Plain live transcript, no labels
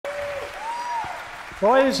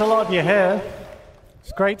Boy, there's a lot of you here.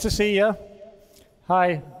 It's great to see you.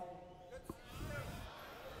 Hi.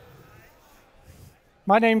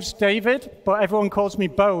 My name's David, but everyone calls me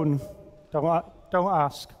Bone. Don't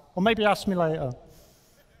ask. Or maybe ask me later.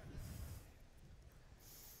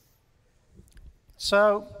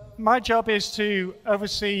 So my job is to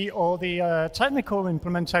oversee all the technical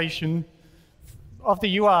implementation of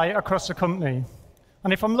the UI across the company.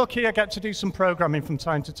 And if I'm lucky, I get to do some programming from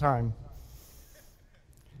time to time.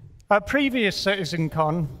 At previous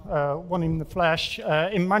CitizenCon, one in the flesh,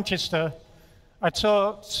 in Manchester, I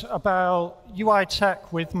talked about UI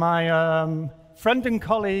tech with my friend and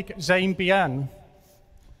colleague, Zain Bian.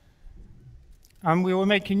 And we were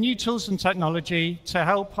making new tools and technology to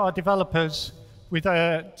help our developers with,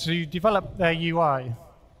 to develop their UI.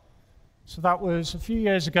 So that was a few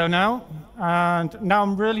years ago now, and now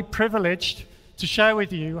I'm really privileged to share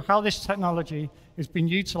with you how this technology is being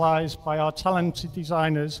utilized by our talented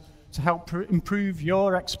designers to help improve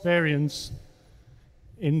your experience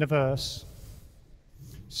in the verse.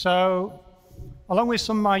 So, along with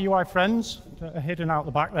some of my UI friends that are hidden out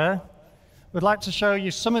the back there, we'd like to show you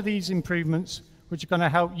some of these improvements which are going to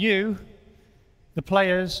help you, the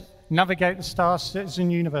players, navigate the Star Citizen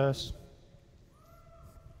universe.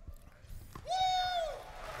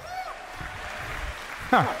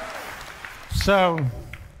 So,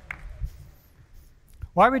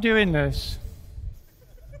 why are we doing this?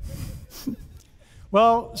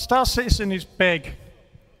 Well, Star Citizen is big,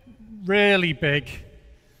 really big.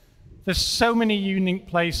 There's so many unique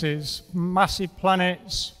places, massive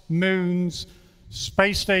planets, moons,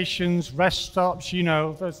 space stations, rest stops, you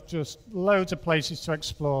know, there's just loads of places to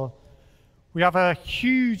explore. We have a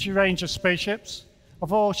huge range of spaceships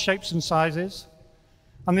of all shapes and sizes,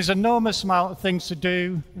 and there's an enormous amount of things to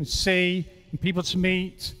do and see and people to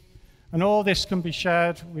meet, and all this can be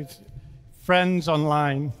shared with friends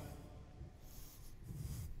online.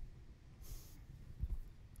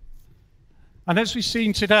 And as we've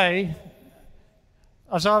seen today,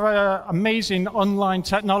 as our amazing online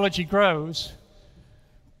technology grows,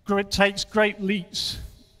 it takes great leaps,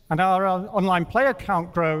 and our online player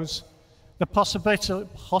count grows, the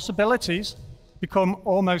possibilities become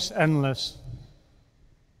almost endless.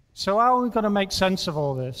 So how are we going to make sense of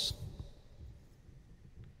all this?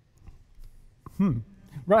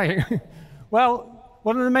 Right. Well,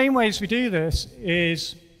 one of the main ways we do this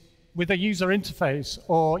is with a user interface,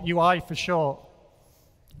 or UI for short.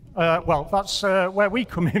 Well, that's where we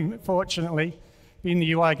come in, fortunately, being the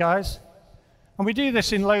UI guys. And we do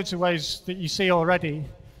this in loads of ways that you see already,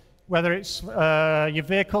 whether it's your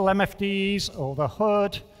vehicle MFDs, or the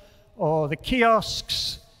HUD, or the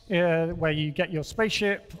kiosks, where you get your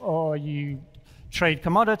spaceship, or you trade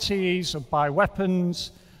commodities, or buy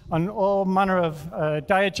weapons, and all manner of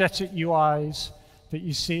diegetic UIs that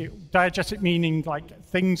you see, diegetic meaning like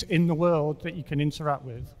things in the world that you can interact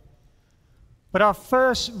with. But our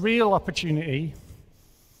first real opportunity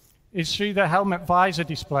is through the helmet visor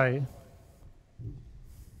display.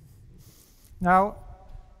 Now,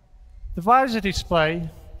 the visor display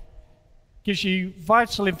gives you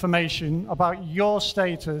vital information about your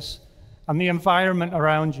status and the environment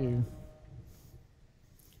around you.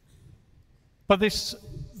 But this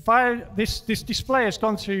display has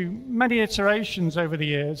gone through many iterations over the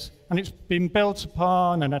years, and it's been built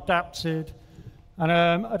upon and adapted. And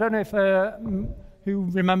I don't know if who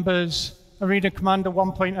remembers Arena Commander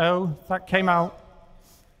 1.0 that came out.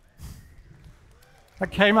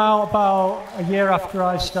 That came out about a year after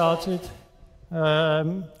I started,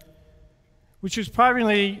 which was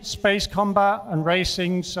primarily space combat and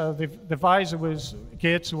racing, so the visor was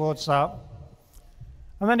geared towards that.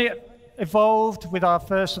 And then it evolved with our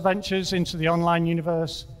first ventures into the online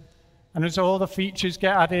universe, and as all the features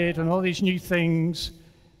get added and all these new things,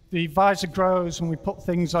 the visor grows and we put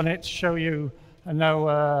things on it to show you, I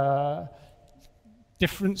know,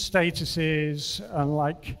 different statuses, and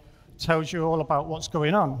like tells you all about what's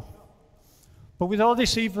going on. But with all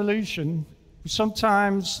this evolution, we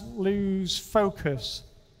sometimes lose focus.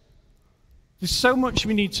 There's so much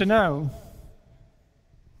we need to know,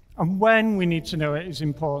 and when we need to know it is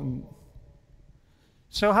important.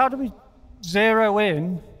 So how do we zero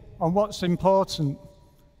in on what's important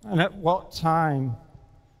and at what time?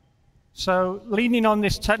 So leaning on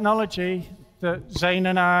this technology that Zain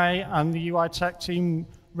and I and the UI tech team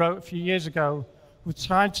wrote a few years ago, we're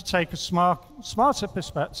trying to take a smarter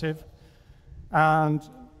perspective and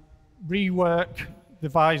rework the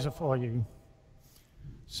visor for you.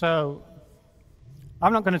 So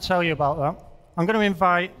I'm not going to tell you about that. I'm going to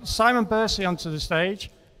invite Simon Bursey onto the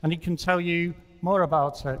stage, and he can tell you more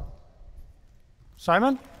about it.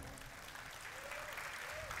 Simon?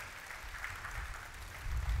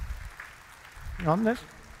 on this.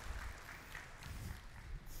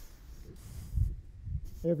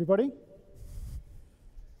 Hey, everybody.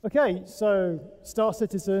 Okay, so Star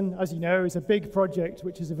Citizen, as you know, is a big project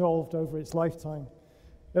which has evolved over its lifetime.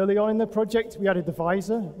 Early on in the project, we added the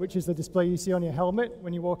visor, which is the display you see on your helmet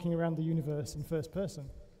when you're walking around the universe in first person.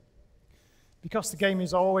 Because the game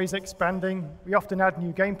is always expanding, we often add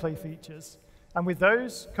new gameplay features, and with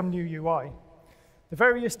those come new UI. The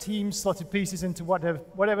various teams slotted pieces into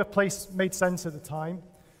whatever place made sense at the time,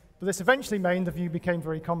 but this eventually meant the view became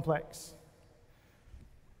very complex.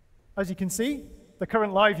 As you can see, the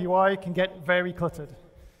current live UI can get very cluttered.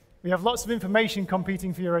 We have lots of information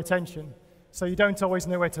competing for your attention, so you don't always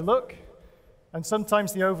know where to look, and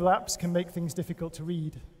sometimes the overlaps can make things difficult to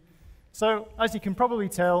read. So, as you can probably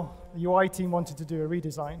tell, the UI team wanted to do a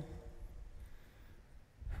redesign.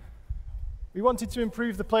 We wanted to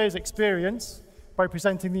improve the player's experience by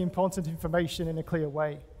presenting the important information in a clear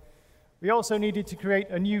way. We also needed to create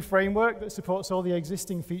a new framework that supports all the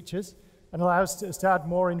existing features and allows us to add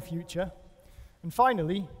more in future. And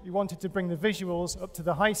finally, we wanted to bring the visuals up to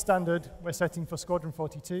the high standard we're setting for Squadron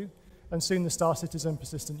 42 and soon the Star Citizen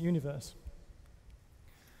persistent universe.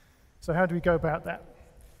 So how do we go about that?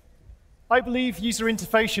 I believe user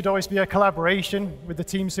interface should always be a collaboration with the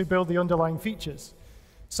teams who build the underlying features.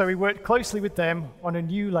 So we worked closely with them on a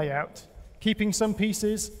new layout, keeping some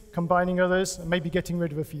pieces, combining others, and maybe getting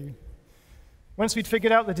rid of a few. Once we'd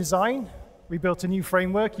figured out the design, we built a new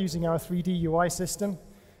framework using our 3D UI system,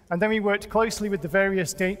 and then we worked closely with the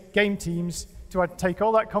various game teams to take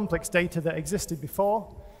all that complex data that existed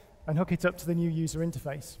before and hook it up to the new user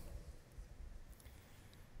interface.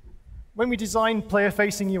 When we designed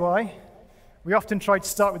player-facing UI, we often tried to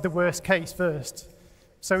start with the worst case first,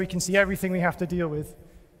 so we can see everything we have to deal with.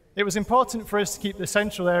 It was important for us to keep the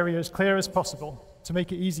central area as clear as possible to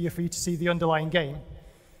make it easier for you to see the underlying game.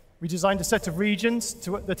 We designed a set of regions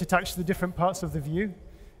that attach to the different parts of the view,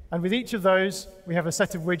 and with each of those, we have a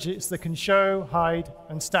set of widgets that can show, hide,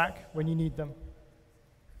 and stack when you need them.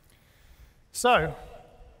 So,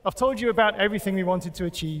 I've told you about everything we wanted to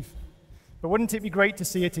achieve, but wouldn't it be great to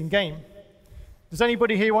see it in game? Does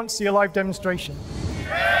anybody here want to see a live demonstration?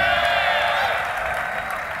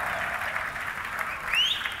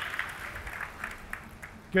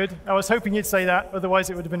 Good. I was hoping you'd say that, otherwise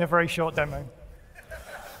it would have been a very short demo.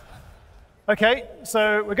 Okay,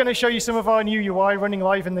 so we're going to show you some of our new UI running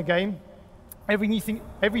live in the game.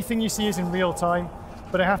 Everything you see is in real time,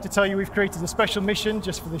 but I have to tell you we've created a special mission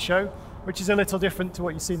just for the show, which is a little different to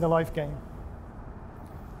what you see in the live game.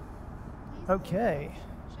 Okay,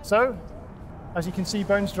 so as you can see,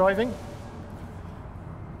 Bones driving.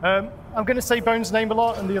 I'm going to say Bones' name a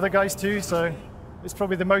lot, and the other guys too, so it's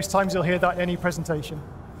probably the most times you'll hear that in any presentation.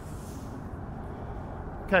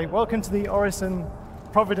 Okay, welcome to the Orison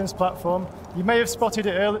Providence platform. You may have spotted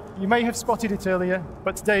it earlier,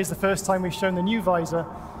 but today is the first time we've shown the new visor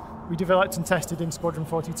we developed and tested in Squadron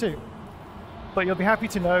 42. But you'll be happy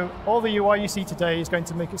to know all the UI you see today is going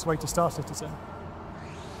to make its way to Star Citizen.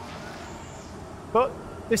 But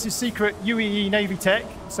this is secret UEE Navy tech,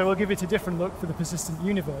 so we'll give it a different look for the persistent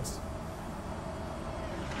universe.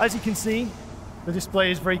 As you can see, the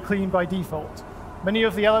display is very clean by default. Many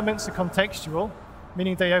of the elements are contextual,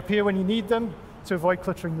 meaning they appear when you need them to avoid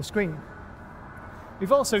cluttering the screen.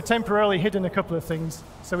 We've also temporarily hidden a couple of things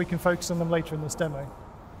so we can focus on them later in this demo.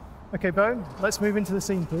 Okay, Bo, let's move into the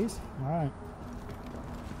scene, please. All right.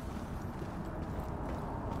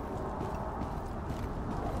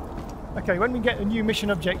 Okay, when we get a new mission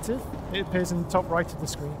objective, it appears in the top right of the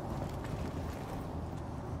screen.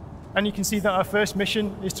 And you can see that our first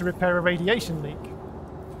mission is to repair a radiation leak.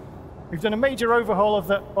 We've done a major overhaul of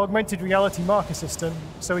the augmented reality marker system,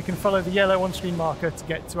 so we can follow the yellow on-screen marker to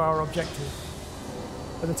get to our objective.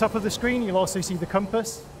 At the top of the screen, you'll also see the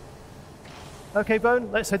compass. Okay,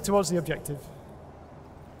 Bone, let's head towards the objective.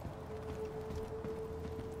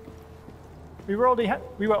 We were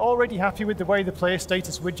already happy with the way the player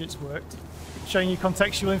status widgets worked, showing you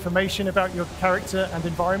contextual information about your character and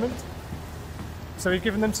environment. So we've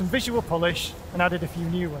given them some visual polish and added a few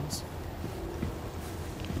new ones.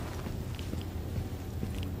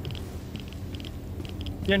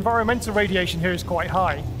 The environmental radiation here is quite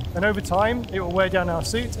high, and over time, it will wear down our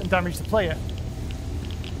suit and damage the player.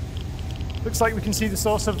 Looks like we can see the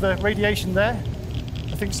source of the radiation there.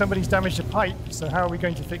 I think somebody's damaged a pipe, so how are we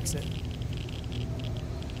going to fix it?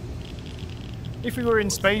 If we were in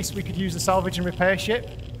space, we could use a salvage and repair ship.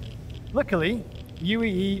 Luckily,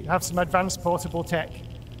 UEE have some advanced portable tech.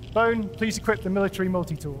 Bone, please equip the military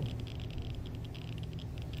multi-tool.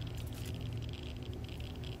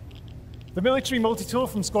 The military multi-tool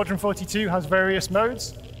from Squadron 42 has various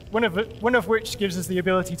modes. one of which gives us the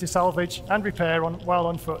ability to salvage and repair while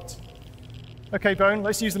on foot. Okay, Bone,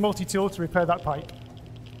 let's use the multi-tool to repair that pipe.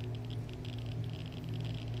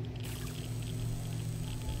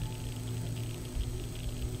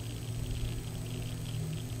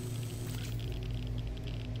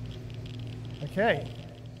 Okay.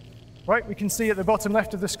 Right, we can see at the bottom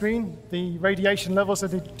left of the screen, the radiation levels are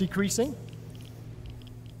decreasing.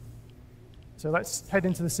 So let's head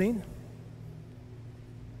into the scene.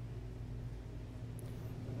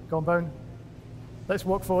 Go on, Bone. Let's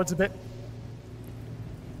walk forwards a bit.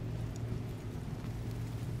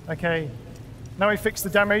 Okay, now we fixed the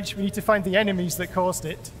damage, we need to find the enemies that caused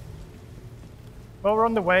it. While we're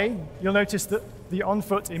on the way, you'll notice that the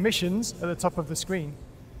on-foot emissions at the top of the screen.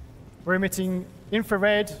 We're emitting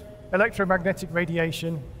infrared, electromagnetic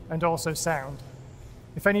radiation, and also sound.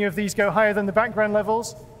 If any of these go higher than the background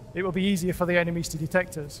levels, it will be easier for the enemies to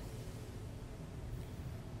detect us.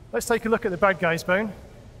 Let's take a look at the bad guys, Bone.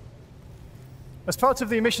 As part of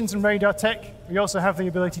the emissions and radar tech, we also have the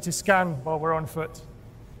ability to scan while we're on foot.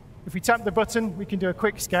 If we tap the button, we can do a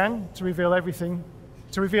quick scan to reveal everything,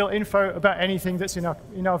 to reveal info about anything that's in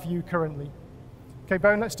our view currently. Okay,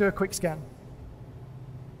 Bone, let's do a quick scan.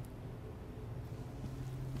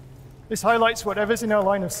 This highlights whatever's in our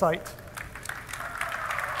line of sight.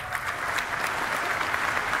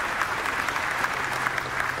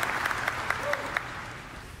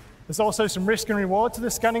 There's also some risk and reward to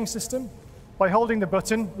the scanning system. By holding the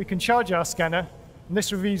button, we can charge our scanner, and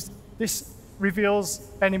this reveals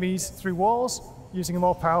enemies through walls using a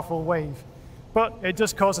more powerful wave. But it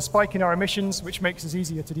does cause a spike in our emissions, which makes us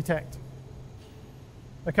easier to detect.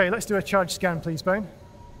 Okay, let's do a charge scan, please, Bone.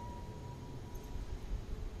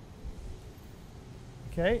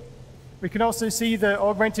 Okay, we can also see the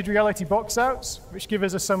augmented reality box outs, which give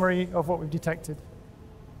us a summary of what we've detected.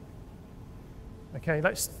 Okay,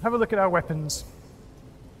 let's have a look at our weapons.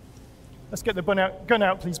 Let's get the gun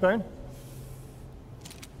out, please, Bone.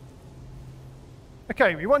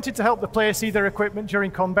 Okay, we wanted to help the player see their equipment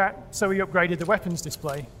during combat, so we upgraded the weapons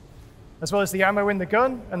display. As well as the ammo in the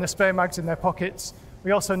gun and the spare mags in their pockets,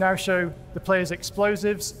 we also now show the player's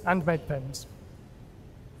explosives and med pens.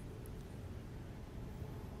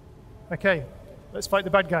 Okay, let's fight the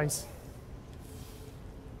bad guys.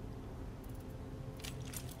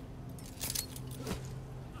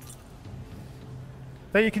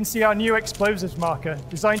 There you can see our new explosives marker,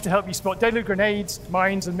 designed to help you spot deadly grenades,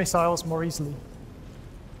 mines, and missiles more easily.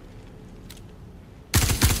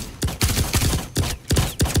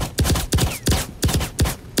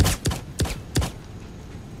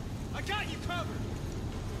 I got you covered.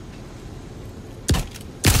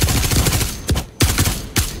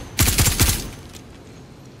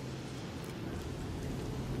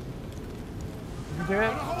 Did you do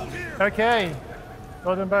it? Okay.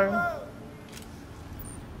 Well done, Bone.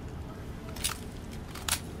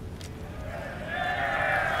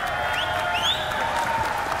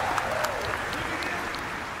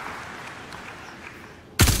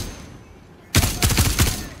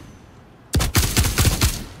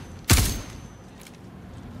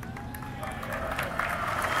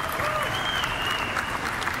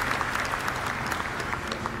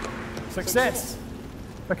 Success.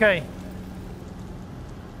 Okay.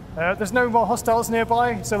 There's no more hostiles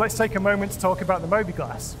nearby, so let's take a moment to talk about the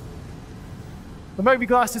Mobiglass. The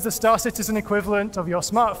Mobiglass is the Star Citizen equivalent of your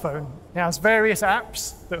smartphone. It has various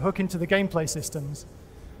apps that hook into the gameplay systems.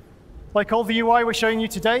 Like all the UI we're showing you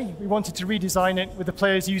today, we wanted to redesign it with the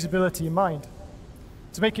player's usability in mind,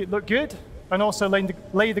 to make it look good and also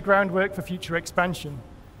lay the groundwork for future expansion.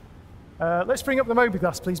 Let's bring up the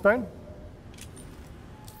Mobiglass, please, Bone.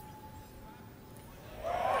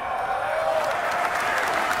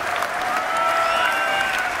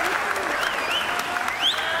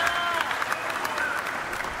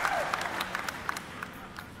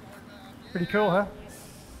 Pretty cool, huh?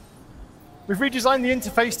 We've redesigned the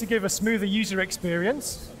interface to give a smoother user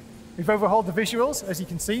experience. We've overhauled the visuals, as you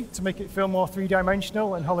can see, to make it feel more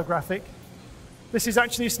three-dimensional and holographic. This is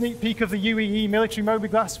actually a sneak peek of the UEE military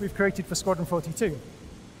Mobiglass we've created for Squadron 42.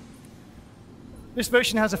 This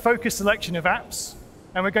version has a focused selection of apps,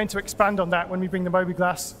 and we're going to expand on that when we bring the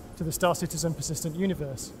Mobiglass to the Star Citizen persistent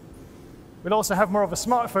universe. We'll also have more of a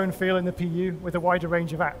smartphone feel in the PU with a wider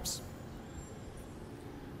range of apps.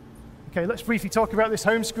 Okay, let's briefly talk about this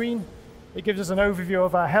home screen. It gives us an overview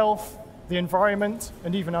of our health, the environment,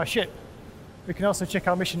 and even our ship. We can also check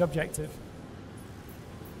our mission objective.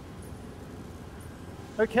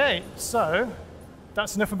 Okay, so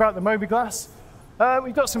that's enough about the Mobiglass.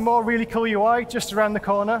 We've got some more really cool UI just around the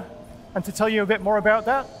corner. And to tell you a bit more about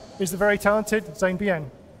that is the very talented Zane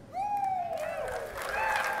Bien.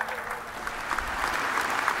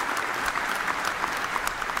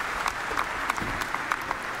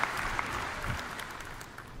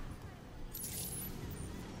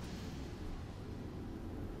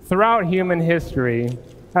 Throughout human history,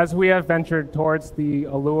 as we have ventured towards the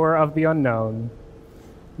allure of the unknown,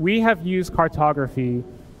 we have used cartography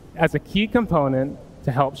as a key component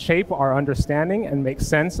to help shape our understanding and make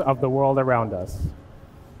sense of the world around us.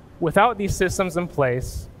 Without these systems in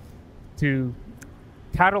place to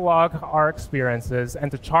catalog our experiences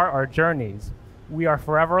and to chart our journeys, we are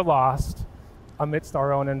forever lost amidst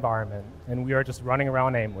our own environment, and we are just running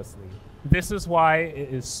around aimlessly. This is why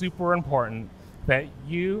it is super important that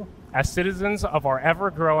you, as citizens of our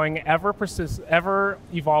ever-growing,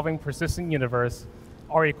 ever-evolving, persistent universe,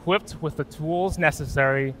 are equipped with the tools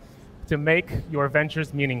necessary to make your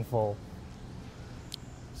ventures meaningful.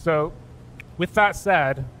 So, with that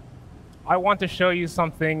said, I want to show you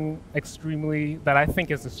something that I think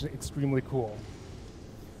is extremely cool.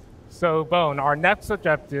 So, Bone, our next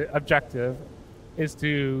objective is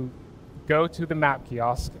to go to the map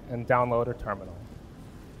kiosk and download a terminal.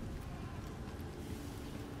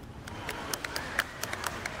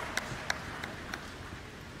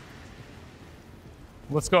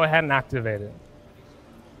 Let's go ahead and activate it.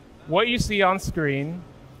 What you see on screen,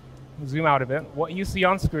 zoom out a bit, what you see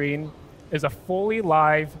on screen is a fully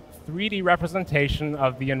live 3D representation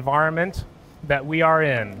of the environment that we are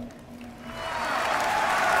in.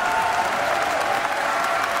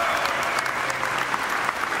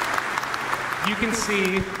 You can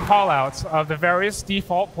see callouts of the various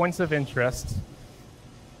default points of interest.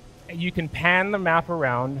 You can pan the map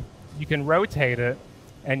around, you can rotate it,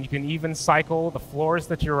 and you can even cycle the floors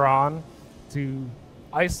that you're on to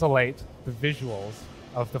isolate the visuals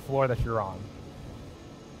of the floor that you're on.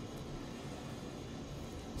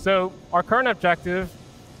 So our current objective,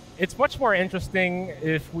 it's much more interesting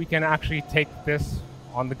if we can actually take this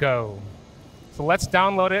on the go. So let's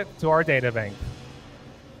download it to our data bank.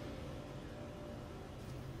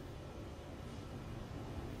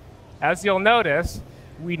 As you'll notice,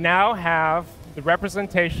 we now have the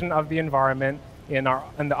representation of the environment in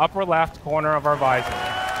the upper left corner of our visor.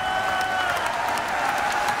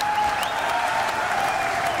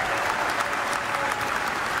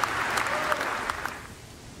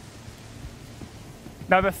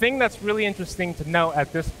 Now, the thing that's really interesting to note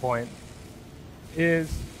at this point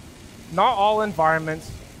is not all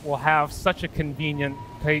environments will have such a convenient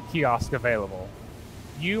kiosk available.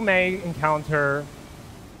 You may encounter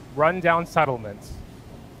run-down settlements,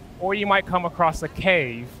 or you might come across a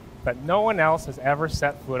cave that no one else has ever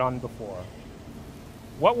set foot on before.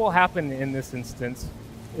 What will happen in this instance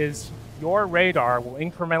is your radar will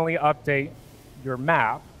incrementally update your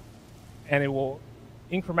map, and it will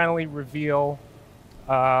incrementally reveal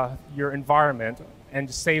your environment and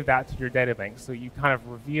just save that to your data bank. So you kind of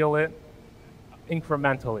reveal it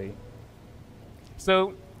incrementally.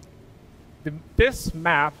 So this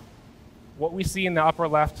map, what we see in the upper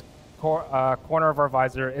left corner of our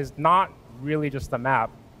visor, is not really just a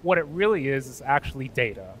map. What it really is actually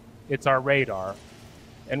data. It's our radar.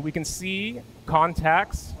 And we can see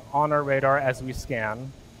contacts on our radar as we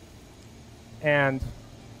scan. And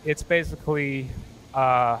it's basically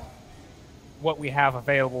what we have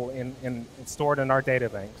available stored in our data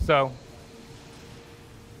bank. So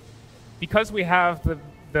because we have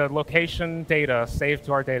the location data saved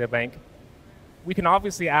to our data bank, we can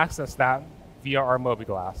obviously access that via our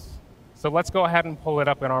mobiGlas. So let's go ahead and pull it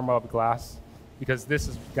up in our mobiGlas, because this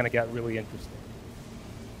is going to get really interesting.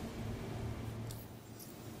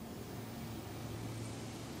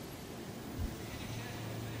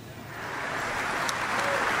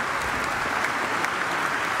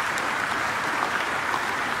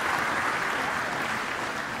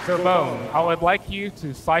 So, Bone, I would like you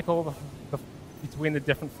to cycle between the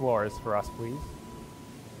different floors for us, please.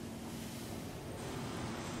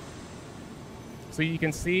 So you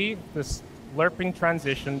can see this lerping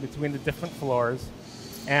transition between the different floors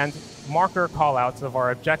and marker callouts of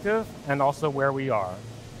our objective and also where we are.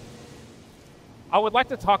 I would like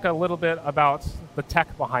to talk a little bit about the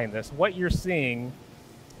tech behind this. What you're seeing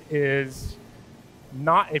is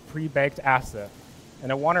not a pre-baked asset.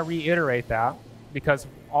 And I want to reiterate that because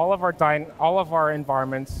all of our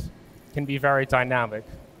environments can be very dynamic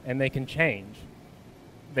and they can change.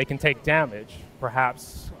 They can take damage.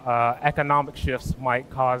 Perhaps economic shifts might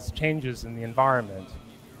cause changes in the environment.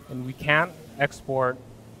 And we can't export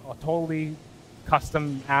totally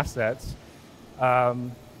custom assets.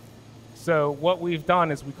 So what we've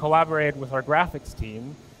done is we collaborated with our graphics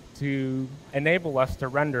team to enable us to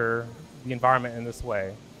render the environment in this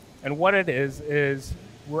way. And what it is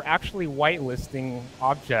we're actually whitelisting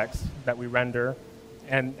objects that we render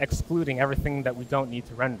and excluding everything that we don't need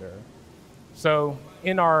to render. So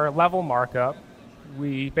in our level markup,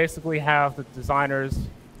 we basically have the designers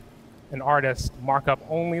an artist mark up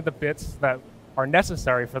only the bits that are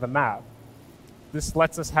necessary for the map. This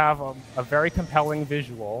lets us have a very compelling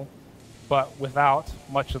visual, but without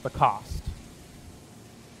much of the cost.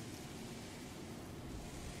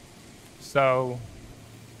 So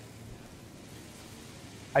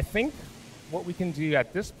I think what we can do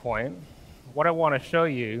at this point, what I want to show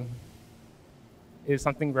you is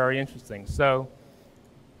something very interesting. So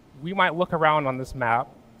we might look around on this map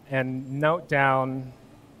and note down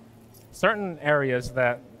certain areas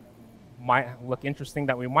that might look interesting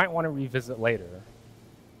that we might want to revisit later.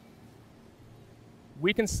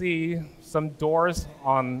 We can see some doors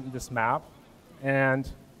on this map, and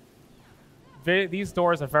these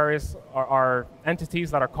doors are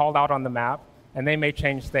entities that are called out on the map, and they may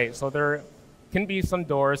change state. So there can be some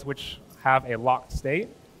doors which have a locked state,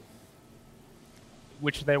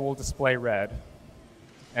 which they will display red.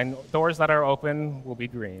 And doors that are open will be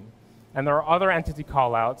green. And there are other entity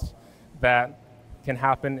callouts that can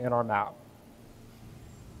happen in our map.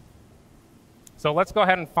 So let's go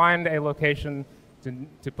ahead and find a location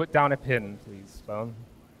to put down a pin, please, Phone.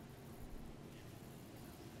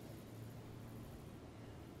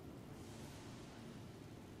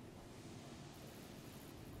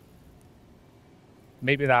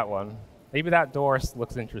 Maybe that one. Maybe that door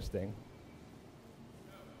looks interesting.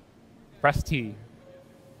 Press T.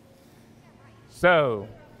 So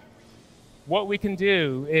what we can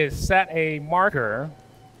do is set a marker,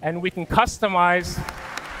 and we can customize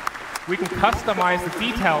the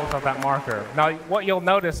details of that marker. Now, what you'll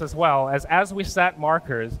notice as well is as we set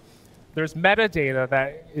markers, there's metadata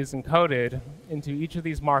that is encoded into each of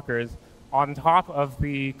these markers on top of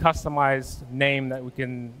the customized name that we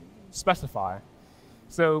can specify.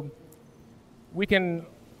 So we can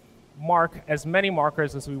mark as many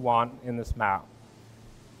markers as we want in this map.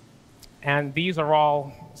 And these are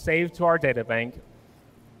all saved to our data bank,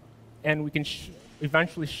 and we can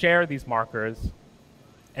eventually share these markers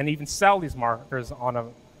and even sell these markers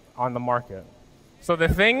on the market. So the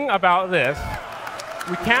thing about this,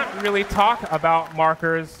 we can't really talk about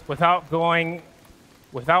markers without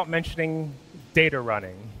mentioning data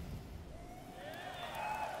running.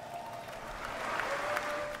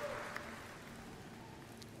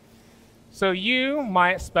 So you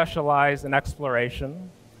might specialize in exploration,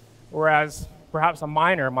 whereas perhaps a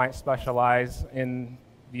miner might specialize in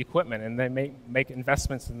the equipment, and they may make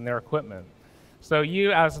investments in their equipment. So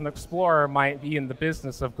you, as an explorer, might be in the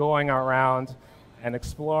business of going around and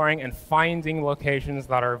exploring and finding locations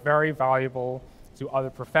that are very valuable to other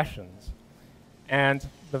professions. And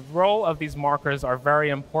the role of these markers are very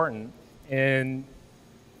important in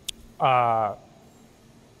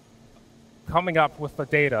coming up with the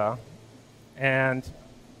data and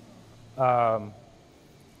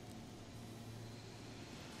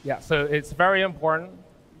yeah, so it's very important.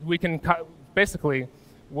 We can basically,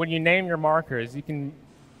 when you name your markers, you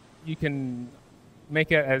can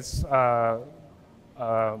make it as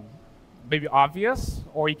maybe obvious,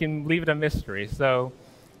 or you can leave it a mystery. So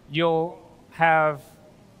you'll have,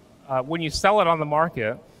 when you sell it on the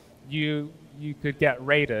market, you could get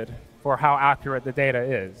rated for how accurate the data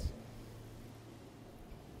is.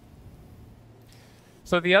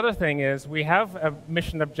 So the other thing is we have a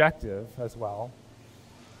mission objective as well.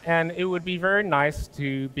 And it would be very nice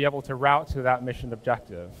to be able to route to that mission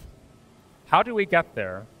objective. How do we get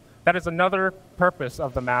there? That is another purpose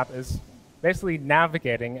of the map, is basically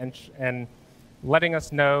navigating and letting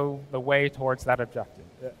us know the way towards that objective,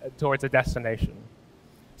 towards a destination.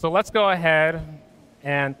 So let's go ahead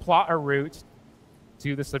and plot a route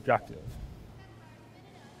to this objective.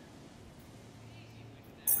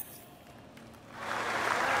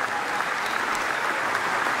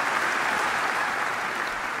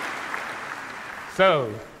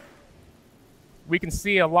 So we can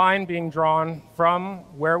see a line being drawn from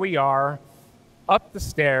where we are up the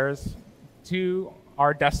stairs to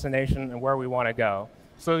our destination and where we want to go.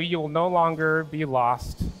 So you will no longer be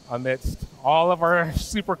lost amidst all of our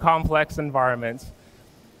super complex environments.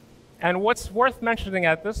 And what's worth mentioning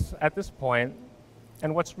at this point,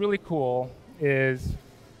 and what's really cool, is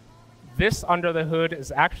this under the hood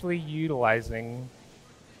is actually utilizing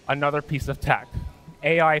another piece of tech,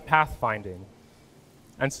 AI pathfinding.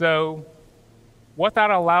 And so what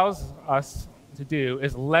that allows us to do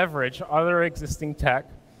is leverage other existing tech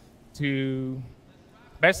to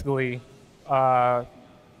basically,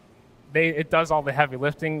 it does all the heavy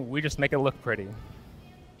lifting, we just make it look pretty.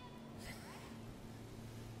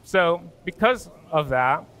 So because of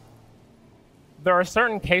that, there are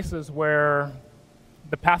certain cases where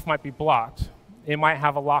the path might be blocked. It might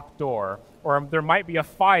have a locked door, or there might be a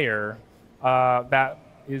fire that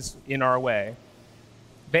is in our way.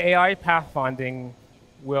 the AI pathfinding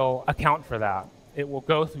will account for that. It will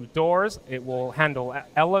go through doors, it will handle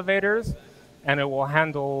elevators, and it will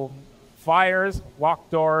handle fires,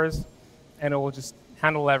 locked doors, and it will just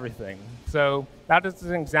handle everything. So that is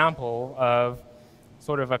an example of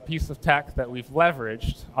sort of a piece of tech that we've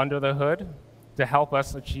leveraged under the hood to help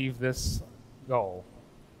us achieve this goal.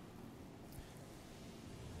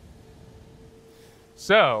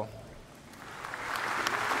 So,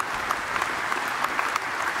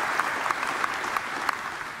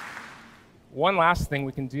 one last thing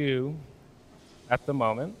we can do at the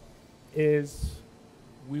moment is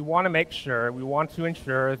we want to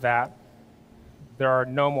ensure that there are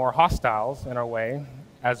no more hostiles in our way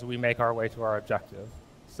as we make our way to our objective.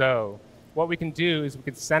 So what we can do is we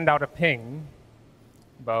could send out a ping.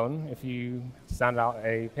 Bone, if you send out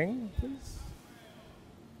a ping, please.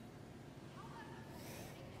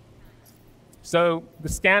 So the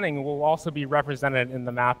scanning will also be represented in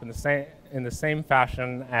the map in the same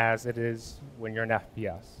fashion as it is when you're in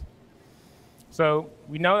FPS. So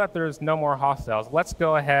we know that there's no more hostiles. Let's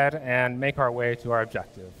go ahead and make our way to our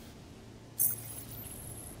objective.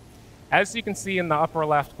 As you can see in the upper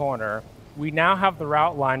left corner, we now have the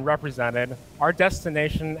route line represented, our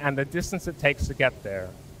destination, and the distance it takes to get there.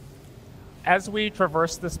 As we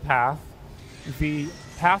traverse this path, the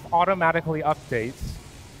path automatically updates,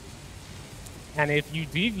 and if you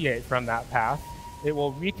deviate from that path, it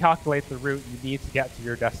will recalculate the route you need to get to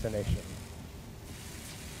your destination.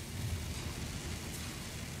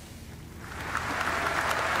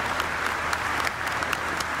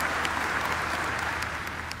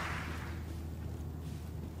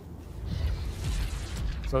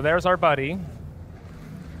 So there's our buddy.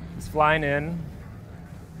 He's flying in.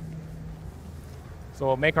 So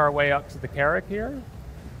we'll make our way up to the Carrack here,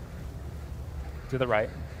 to the right.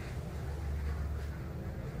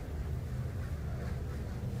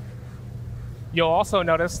 You'll also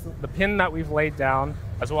notice the pin that we've laid down,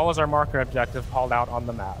 as well as our marker objective called out on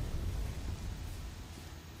the map.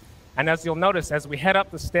 And as you'll notice, as we head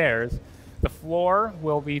up the stairs, the floor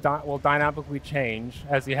will dynamically change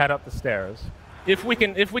as you head up the stairs. If we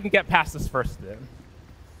can get past this first bit,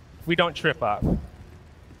 if we don't trip up.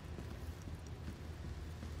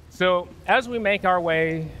 So as we make our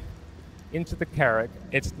way into the Carrack,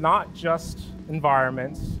 it's not just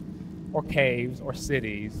environments or caves or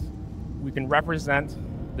cities. We can represent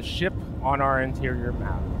the ship on our interior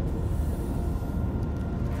map.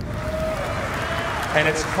 And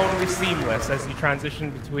it's totally seamless as you transition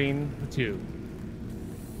between the two.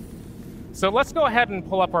 So let's go ahead and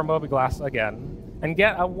pull up our mobiGlass again and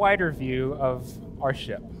get a wider view of our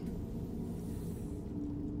ship.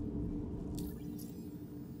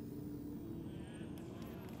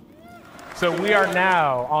 So we are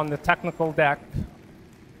now on the technical deck,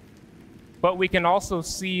 but we can also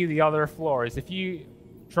see the other floors. If you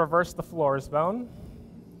traverse the floors, Bone,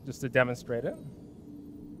 just to demonstrate it.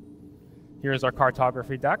 Here's our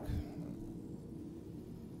cartography deck.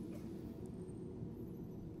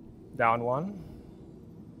 Down one.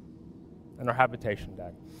 And our habitation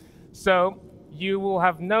deck. So you will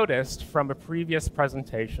have noticed from a previous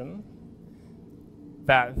presentation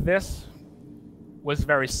that this was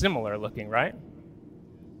very similar looking, right?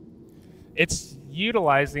 It's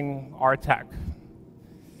utilizing our tech.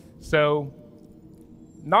 So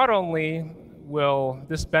not only will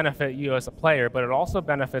this benefit you as a player, but it also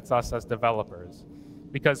benefits us as developers,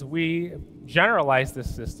 because we generalize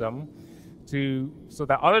this system so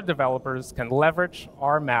that other developers can leverage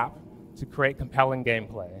our map to create compelling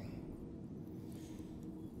gameplay.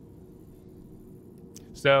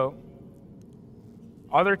 So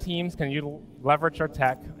other teams can leverage our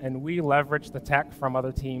tech, and we leverage the tech from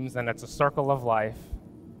other teams, and it's a circle of life.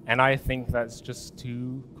 And I think that's just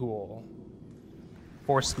too cool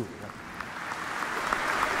for school.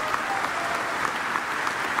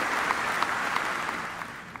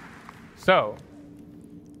 So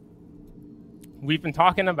we've been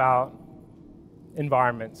talking about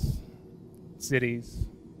environments, cities,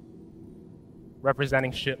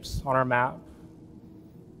 representing ships on our map,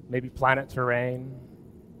 maybe planet terrain.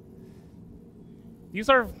 These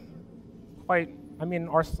are quite, I mean,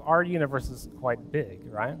 our universe is quite big,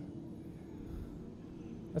 right?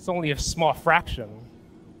 That's only a small fraction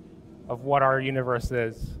of what our universe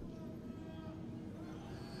is.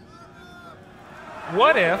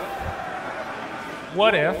 What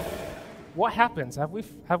happens? Have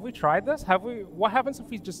we tried this? What happens if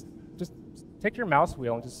we just take your mouse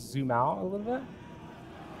wheel and just zoom out a little bit?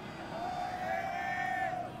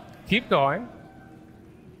 Keep going.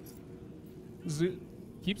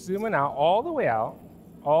 Keep zooming out, all the way out,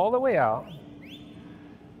 all the way out.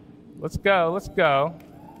 Let's go, let's go.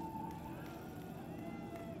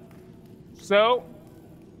 So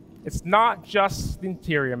it's not just the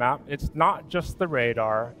interior map. It's not just the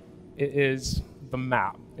radar. It is the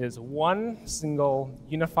map. It is one single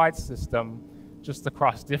unified system just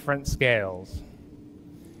across different scales.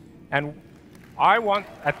 And I want,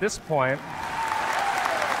 at this point,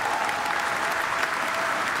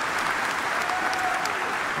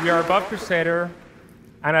 we are above Crusader,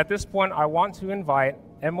 and at this point, I want to invite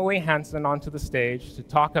Emily Hansen onto the stage to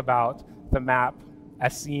talk about the map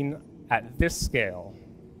as seen at this scale.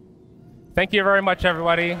 Thank you very much,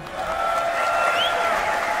 everybody.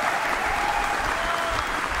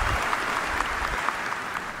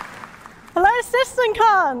 Hello,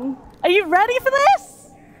 CitizenCon. Are you ready for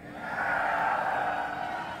this?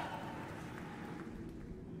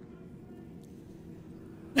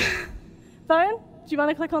 Phone, do you want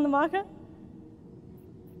to click on the marker?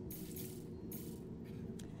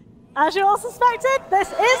 As you all suspected, this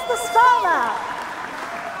is the STARMAP.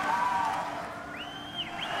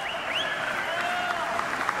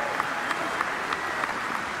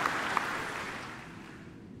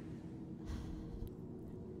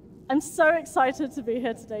 I'm so excited to be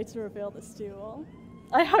here today to reveal this to you all.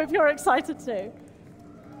 I hope you're excited too.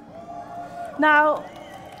 Now,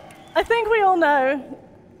 I think we all know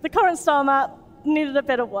the current STARMAP needed a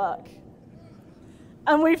bit of work,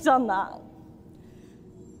 and we've done that.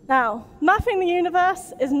 Now, mapping the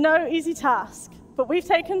universe is no easy task, but we've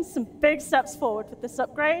taken some big steps forward with this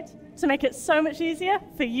upgrade to make it so much easier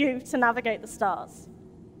for you to navigate the stars.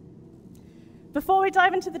 Before we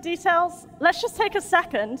dive into the details, let's just take a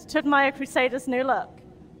second to admire Crusader's new look.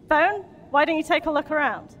 Bone, why don't you take a look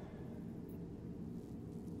around?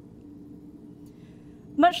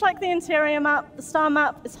 Much like the interior map, the star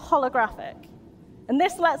map is holographic. And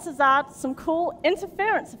this lets us add some cool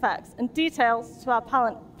interference effects and details to our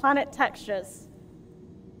planet textures.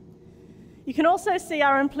 You can also see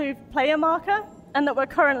our improved player marker and that we're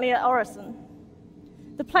currently at Orison.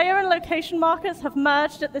 The player and location markers have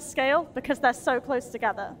merged at this scale because they're so close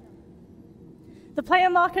together. The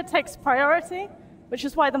player marker takes priority, which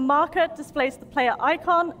is why the marker displays the player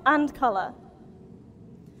icon and color.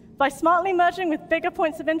 By smartly merging with bigger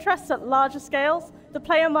points of interest at larger scales, the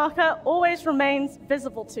player marker always remains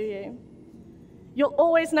visible to you. You'll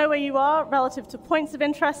always know where you are relative to points of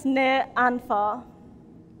interest near and far.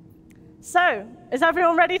 So, is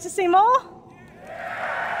everyone ready to see more?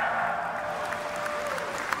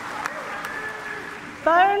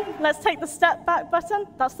 Bone, let's take the step back button.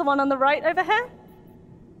 That's the one on the right over here.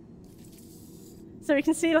 So we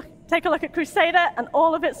can see, take a look at Crusader and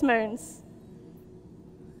all of its moons.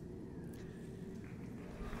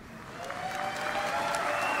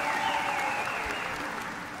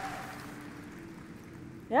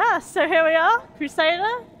 Yeah, so here we are,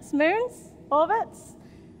 Crusader, its moons, orbits.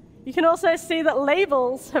 You can also see that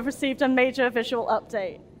labels have received a major visual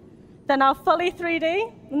update. They're now fully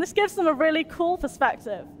 3D, and this gives them a really cool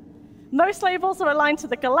perspective. Most labels are aligned to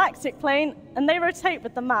the galactic plane, and they rotate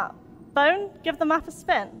with the map. Bone, give the map a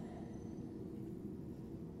spin.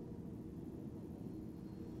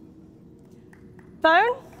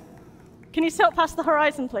 Bone, can you tilt past the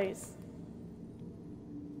horizon, please?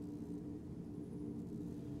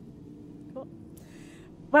 Cool.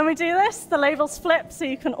 When we do this, the labels flip so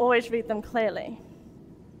you can always read them clearly.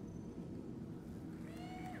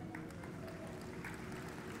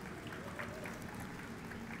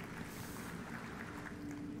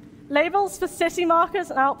 Labels for city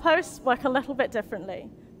markers and outposts work a little bit differently.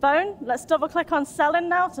 Bone, let's double-click on Selin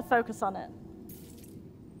now to focus on it.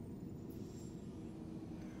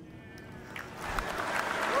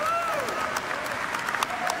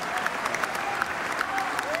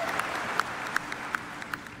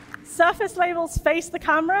 Surface labels face the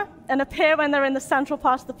camera and appear when they're in the central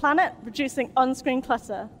part of the planet, reducing on-screen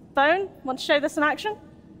clutter. Bone, want to show this in action?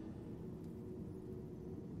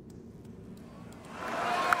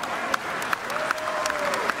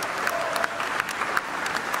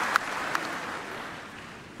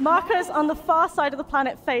 Markers on the far side of the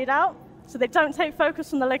planet fade out, so they don't take focus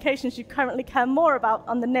from the locations you currently care more about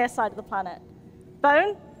on the near side of the planet.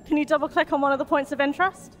 Bone, can you double-click on one of the points of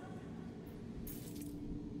interest?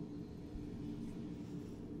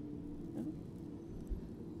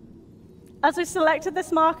 As we selected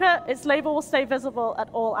this marker, its label will stay visible at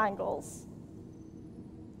all angles.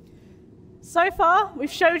 So far,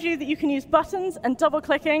 we've showed you that you can use buttons and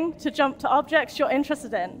double-clicking to jump to objects you're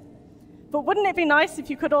interested in. But wouldn't it be nice if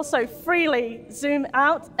you could also freely zoom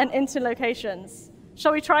out and into locations?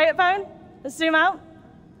 Shall we try it, Bone? Let's zoom out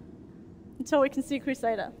until we can see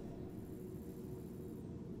Crusader.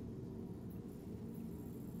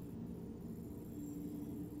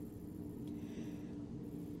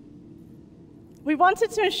 We wanted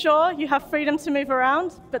to ensure you have freedom to move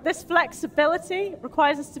around, but this flexibility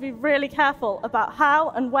requires us to be really careful about how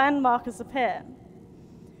and when markers appear.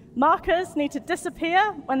 Markers need to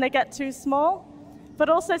disappear when they get too small, but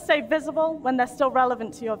also stay visible when they're still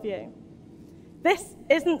relevant to your view. This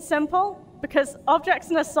isn't simple because objects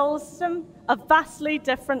in a solar system are vastly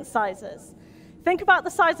different sizes. Think about the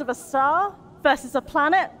size of a star versus a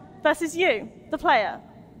planet versus you, the player.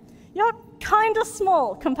 You're kind of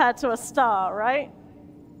small compared to a star, right?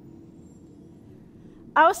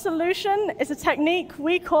 Our solution is a technique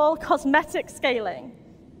we call cosmetic scaling.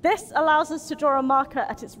 This allows us to draw a marker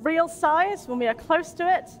at its real size when we are close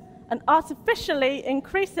to it and artificially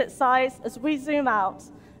increase its size as we zoom out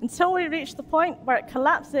until we reach the point where it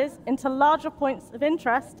collapses into larger points of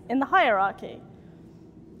interest in the hierarchy.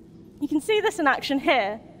 You can see this in action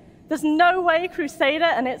here. There's no way Crusader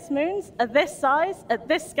and its moons are this size at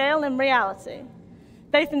this scale in reality.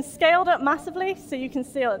 They've been scaled up massively so you can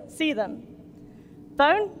see them.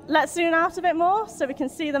 Bone, let's zoom out a bit more so we can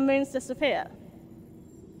see the moons disappear.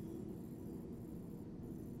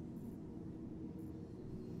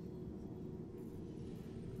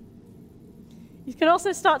 You can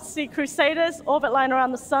also start to see Crusader's orbit line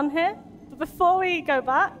around the sun here. But before we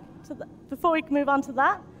move on to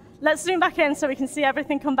that, let's zoom back in so we can see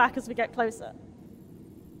everything come back as we get closer.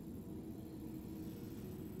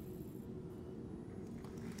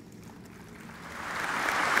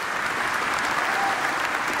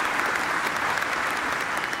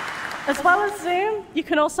 As well as zoom, you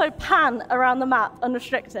can also pan around the map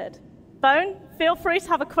unrestricted. Bone, feel free to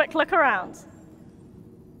have a quick look around.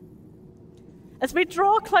 As we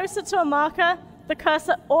draw closer to a marker, the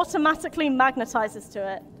cursor automatically magnetizes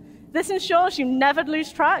to it. This ensures you never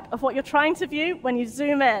lose track of what you're trying to view when you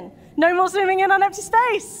zoom in. No more zooming in on empty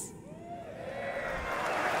space.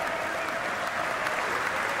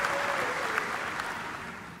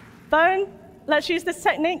 Bone, let's use this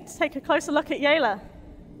technique to take a closer look at Yayla.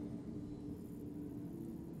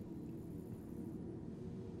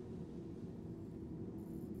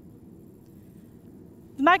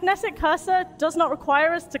 The magnetic cursor does not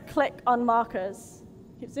require us to click on markers.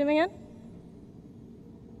 Keep zooming in.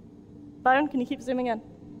 Bone, can you keep zooming in?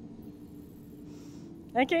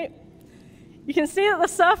 Thank you. You can see that the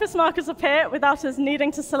surface markers appear without us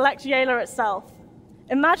needing to select Yayla itself.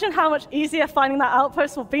 Imagine how much easier finding that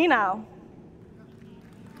outpost will be now.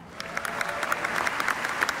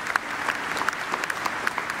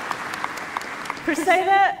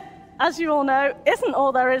 Crusader, as you all know, isn't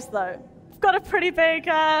all there is, though. We've got a pretty big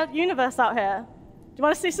universe out here. Do you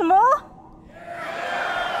want to see some more?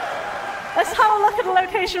 Let's have a look at a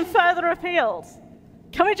location further afield.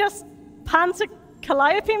 Can we just pan to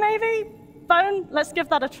Calliope, maybe? Bone, let's give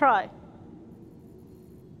that a try.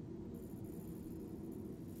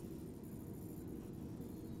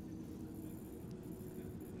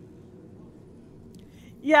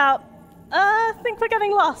 Yeah, I think we're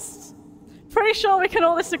getting lost. Pretty sure we can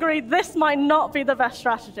all disagree this might not be the best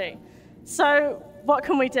strategy. So what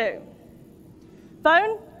can we do?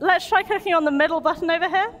 Bone, let's try clicking on the middle button over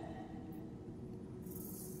here.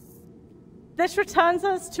 This returns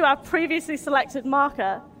us to our previously selected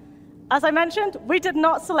marker. As I mentioned, we did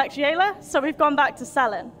not select Yayla, so we've gone back to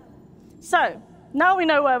Selin. So now we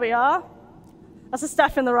know where we are. That's a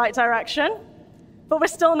step in the right direction, but we're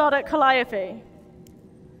still not at Calliope.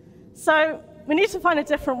 So we need to find a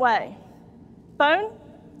different way. Bone,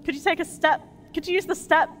 could you use the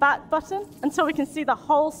step back button until we can see the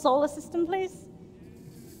whole solar system, please?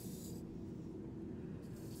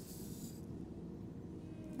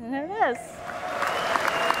 And there it is.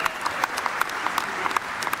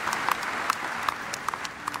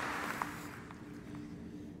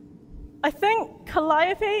 I think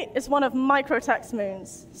Calliope is one of Microtech's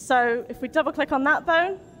moons. So if we double-click on that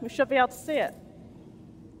bone, we should be able to see it.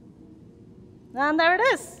 And there it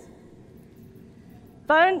is.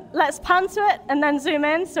 Bone, let's pan to it and then zoom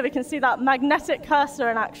in so we can see that magnetic cursor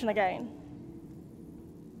in action again.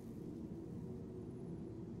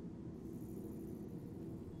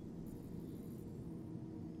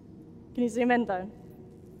 Can you zoom in, Bone?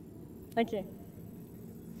 Thank you.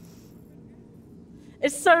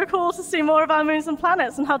 It's so cool to see more of our moons and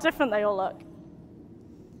planets and how different they all look.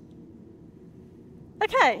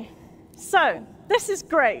 OK, so this is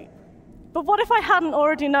great. But what if I hadn't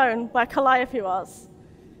already known where Calliope was?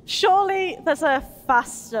 Surely there's a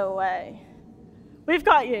faster way. We've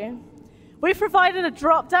got you. We've provided a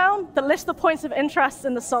drop-down that lists the points of interest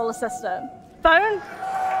in the solar system. Bone,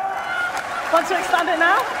 want to expand it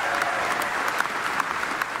now?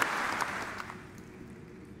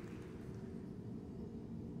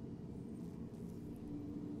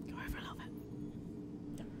 Go over a little bit.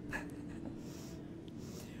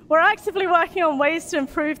 We're actively working on ways to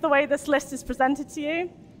improve the way this list is presented to you,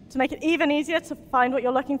 to make it even easier to find what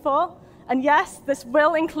you're looking for. And yes, this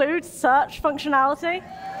will include search functionality.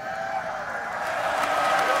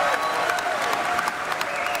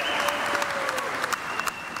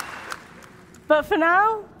 But for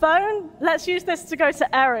now, Bone, let's use this to go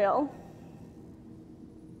to Aerial.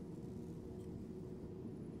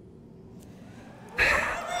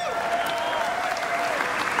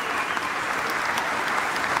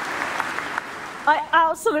 I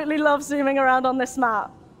absolutely love zooming around on this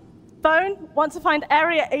map. Bone, want to find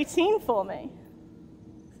Area 18 for me?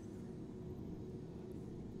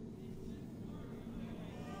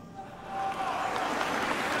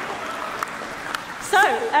 So,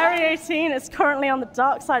 Area 18 is currently on the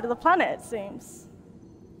dark side of the planet, it seems.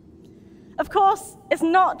 Of course, it's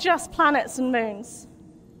not just planets and moons.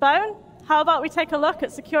 Bone, how about we take a look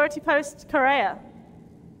at Security Post Korea?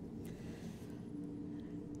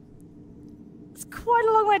 It's quite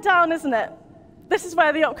a long way down, isn't it? This is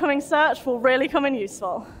where the upcoming search will really come in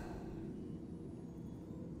useful.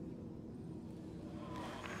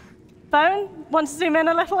 Bone, want to zoom in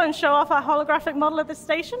a little and show off our holographic model of this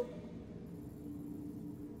station?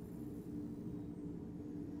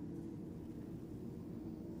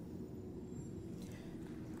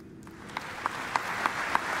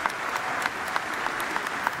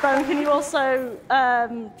 Bone, can you also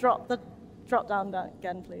drop the drop down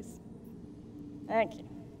again, please? Thank you.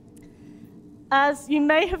 As you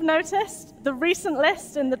may have noticed, the recent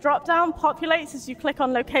list in the drop-down populates as you click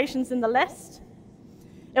on locations in the list.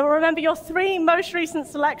 It will remember your 3 most recent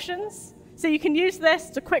selections, so you can use this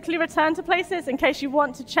to quickly return to places in case you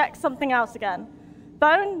want to check something else again.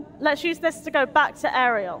 Bone, let's use this to go back to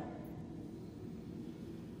Aerial.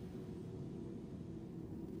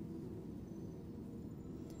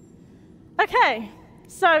 Okay,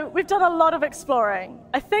 so we've done a lot of exploring.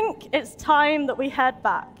 I think it's time that we head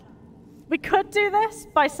back. We could do this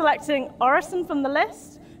by selecting Orison from the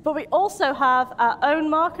list, but we also have our own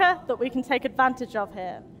marker that we can take advantage of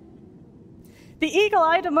here. The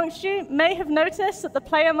eagle-eyed amongst you may have noticed that the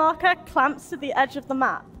player marker clamps to the edge of the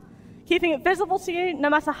map, keeping it visible to you no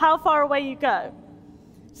matter how far away you go.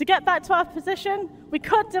 To get back to our position, we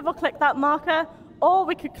could double-click that marker, or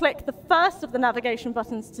we could click the first of the navigation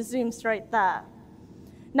buttons to zoom straight there.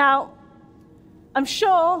 Now, I'm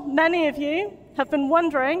sure many of you have been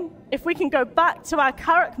wondering if we can go back to our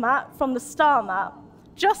carrot map from the star map,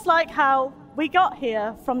 just like how we got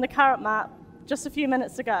here from the carrot map just a few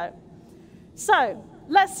minutes ago. So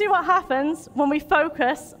let's see what happens when we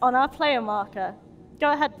focus on our player marker.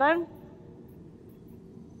 Go ahead, Bone.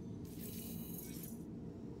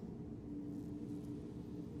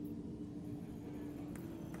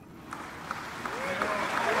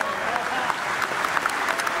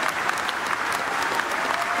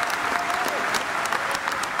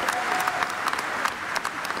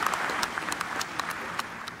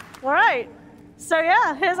 All right, so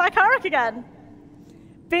yeah, here's our carrot again.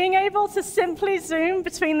 Being able to simply zoom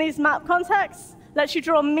between these map contexts lets you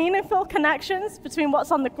draw meaningful connections between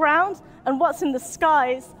what's on the ground and what's in the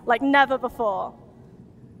skies like never before.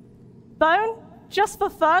 Bone, just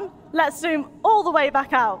for fun, let's zoom all the way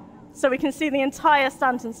back out so we can see the entire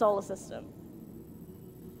Stanton solar system.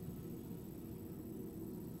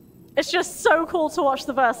 It's just so cool to watch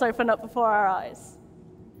the verse open up before our eyes.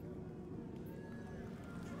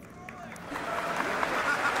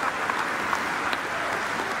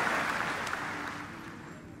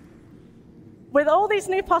 With all these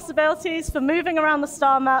new possibilities for moving around the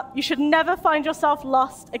star map, you should never find yourself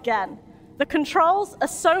lost again. The controls are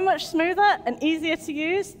so much smoother and easier to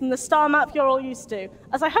use than the star map you're all used to,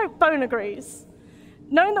 as I hope Bone agrees.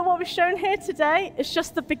 Knowing that what we've shown here today is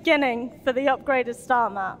just the beginning for the upgraded star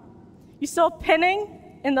map. You saw pinning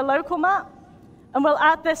in the local map, and we'll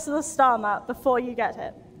add this to the star map before you get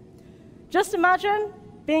it. Just imagine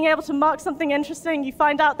being able to mark something interesting you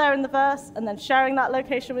find out there in the verse and then sharing that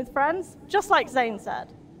location with friends, just like Zane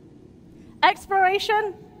said.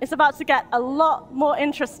 Exploration is about to get a lot more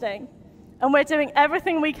interesting, and we're doing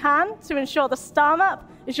everything we can to ensure the star map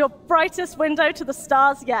is your brightest window to the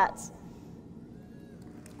stars yet.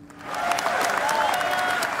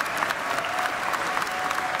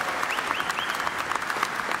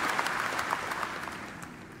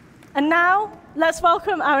 And now, let's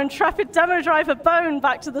welcome our intrepid demo driver, Bone,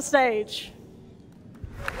 back to the stage.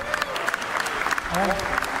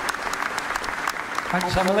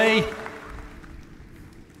 Thanks, Emily.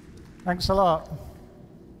 Thanks a lot.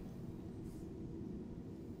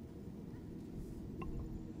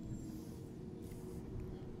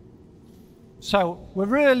 So we're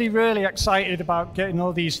really, really excited about getting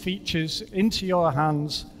all these features into your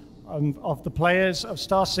hands of the players of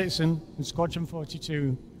Star Citizen and Squadron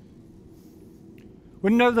 42.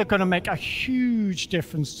 We know they're going to make a huge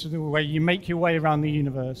difference to the way you make your way around the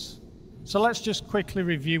universe. So let's just quickly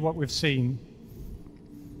review what we've seen.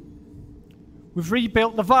 We've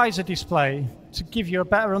rebuilt the visor display to give you a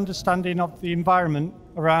better understanding of the environment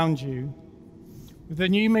around you. With the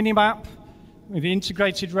new minimap, with the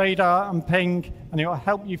integrated radar and ping, and it will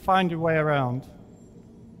help you find your way around.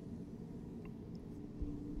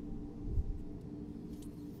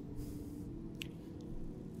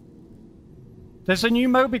 There's a new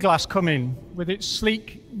mobiGlass coming with its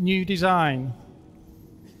sleek new design.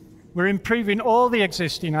 We're improving all the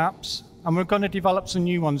existing apps, and we're going to develop some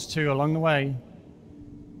new ones too along the way.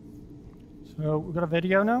 So we've got a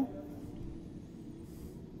video now.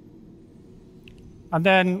 And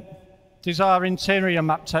then there's our interior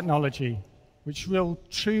map technology, which will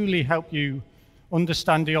truly help you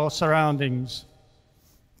understand your surroundings.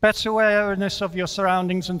 Better awareness of your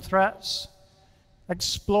surroundings and threats,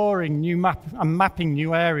 exploring new and mapping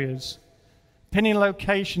new areas, pinning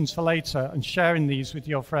locations for later and sharing these with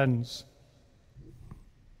your friends.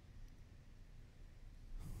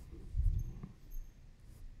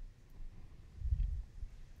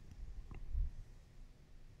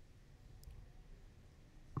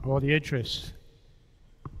 Or the Idris.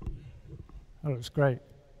 That looks great.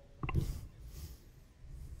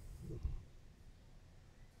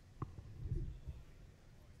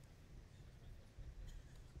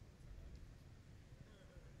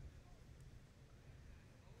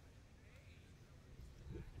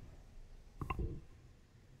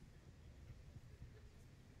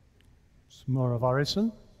 Some more of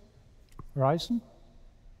Horizon.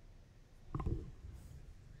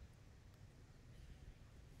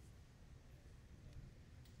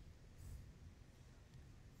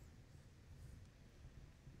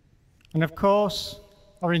 And of course,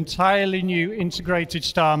 our entirely new integrated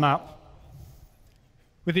STARMAP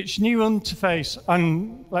with its new interface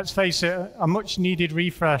and, let's face it, a much needed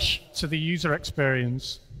refresh to the user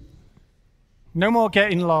experience. No more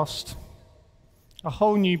getting lost, a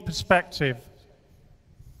whole new perspective.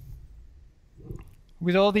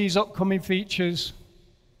 With all these upcoming features,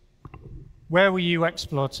 where will you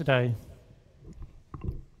explore today?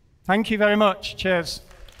 Thank you very much. Cheers.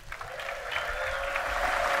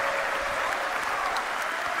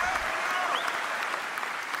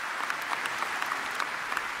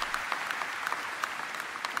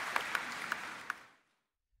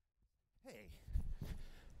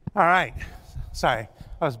 All right. Sorry.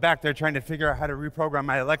 I was back there trying to figure out how to reprogram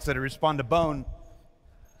my Alexa to respond to Bone.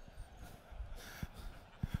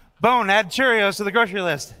 Bone, add Cheerios to the grocery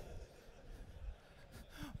list.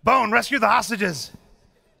 Bone, rescue the hostages.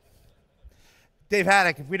 Dave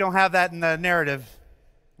Haddock, if we don't have that in the narrative,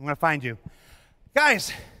 I'm going to find you.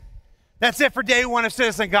 Guys, that's it for day one of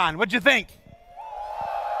CitizenCon. What'd you think?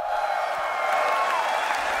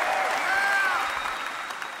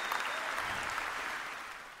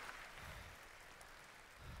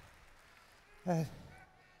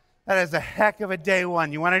 That is a heck of a day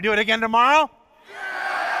one. You want to do it again tomorrow?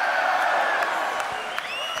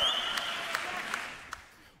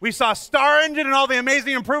 We saw Star Engine and all the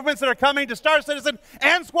amazing improvements that are coming to Star Citizen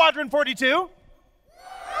and Squadron 42.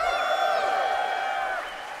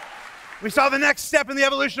 We saw the next step in the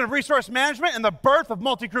evolution of resource management and the birth of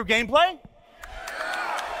multi-crew gameplay.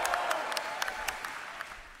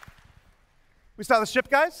 We saw the ship,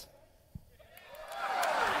 guys.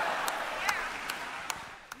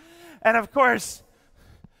 And of course,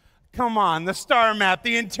 come on, the star map,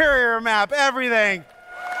 the interior map, everything.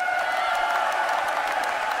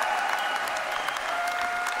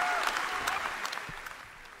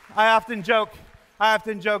 I often joke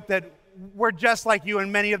that we're just like you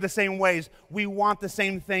in many of the same ways. We want the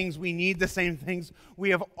same things. We need the same things. We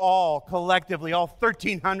have all collectively, all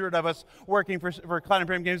 1,300 of us working for Cloud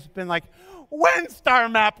Imperium Games, been like, when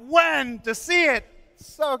STARMAP? When? To see it.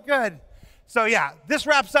 So good. So yeah, this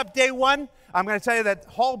wraps up day one. I'm going to tell you that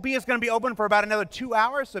Hall B is going to be open for about another 2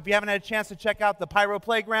 hours. So if you haven't had a chance to check out the Pyro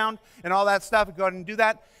Playground and all that stuff, go ahead and do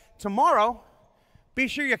that. Tomorrow, be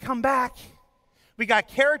sure you come back. We got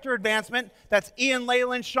character advancement. That's Ian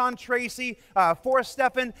Leyland, Sean Tracy, Forrest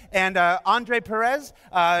Steffen, and Andre Perez.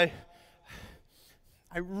 I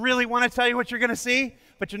really want to tell you what you're going to see,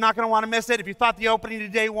 but you're not going to want to miss it. If you thought the opening to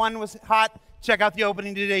day one was hot, check out the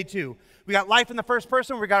opening to day two. We got life in the first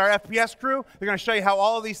person. We got our FPS crew. They're going to show you how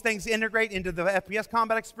all of these things integrate into the FPS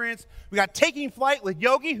combat experience. We got taking flight with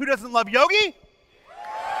Yogi. Who doesn't love Yogi?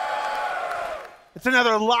 It's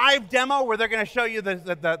another live demo where they're going to show you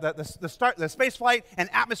the space flight and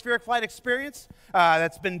atmospheric flight experience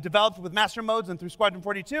that's been developed with master modes and through Squadron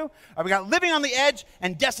 42. We got Living on the Edge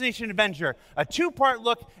and Destination Adventure, a two-part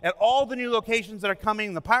look at all the new locations that are coming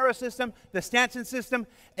in the Pyro system, the Stanton system,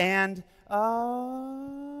 and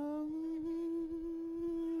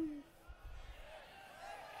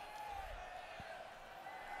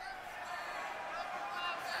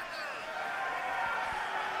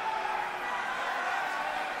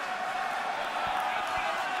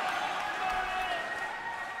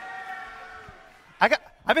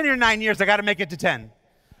I've been here 9 years. I got to make it to 10.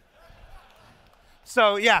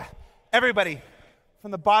 So yeah, everybody,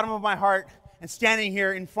 from the bottom of my heart and standing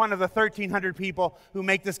here in front of the 1,300 people who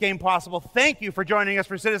make this game possible, thank you for joining us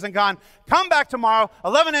for CitizenCon. Come back tomorrow,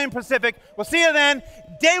 11 a.m. Pacific. We'll see you then.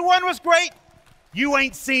 Day one was great. You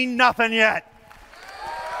ain't seen nothing yet.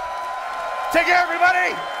 Take care,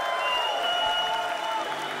 everybody.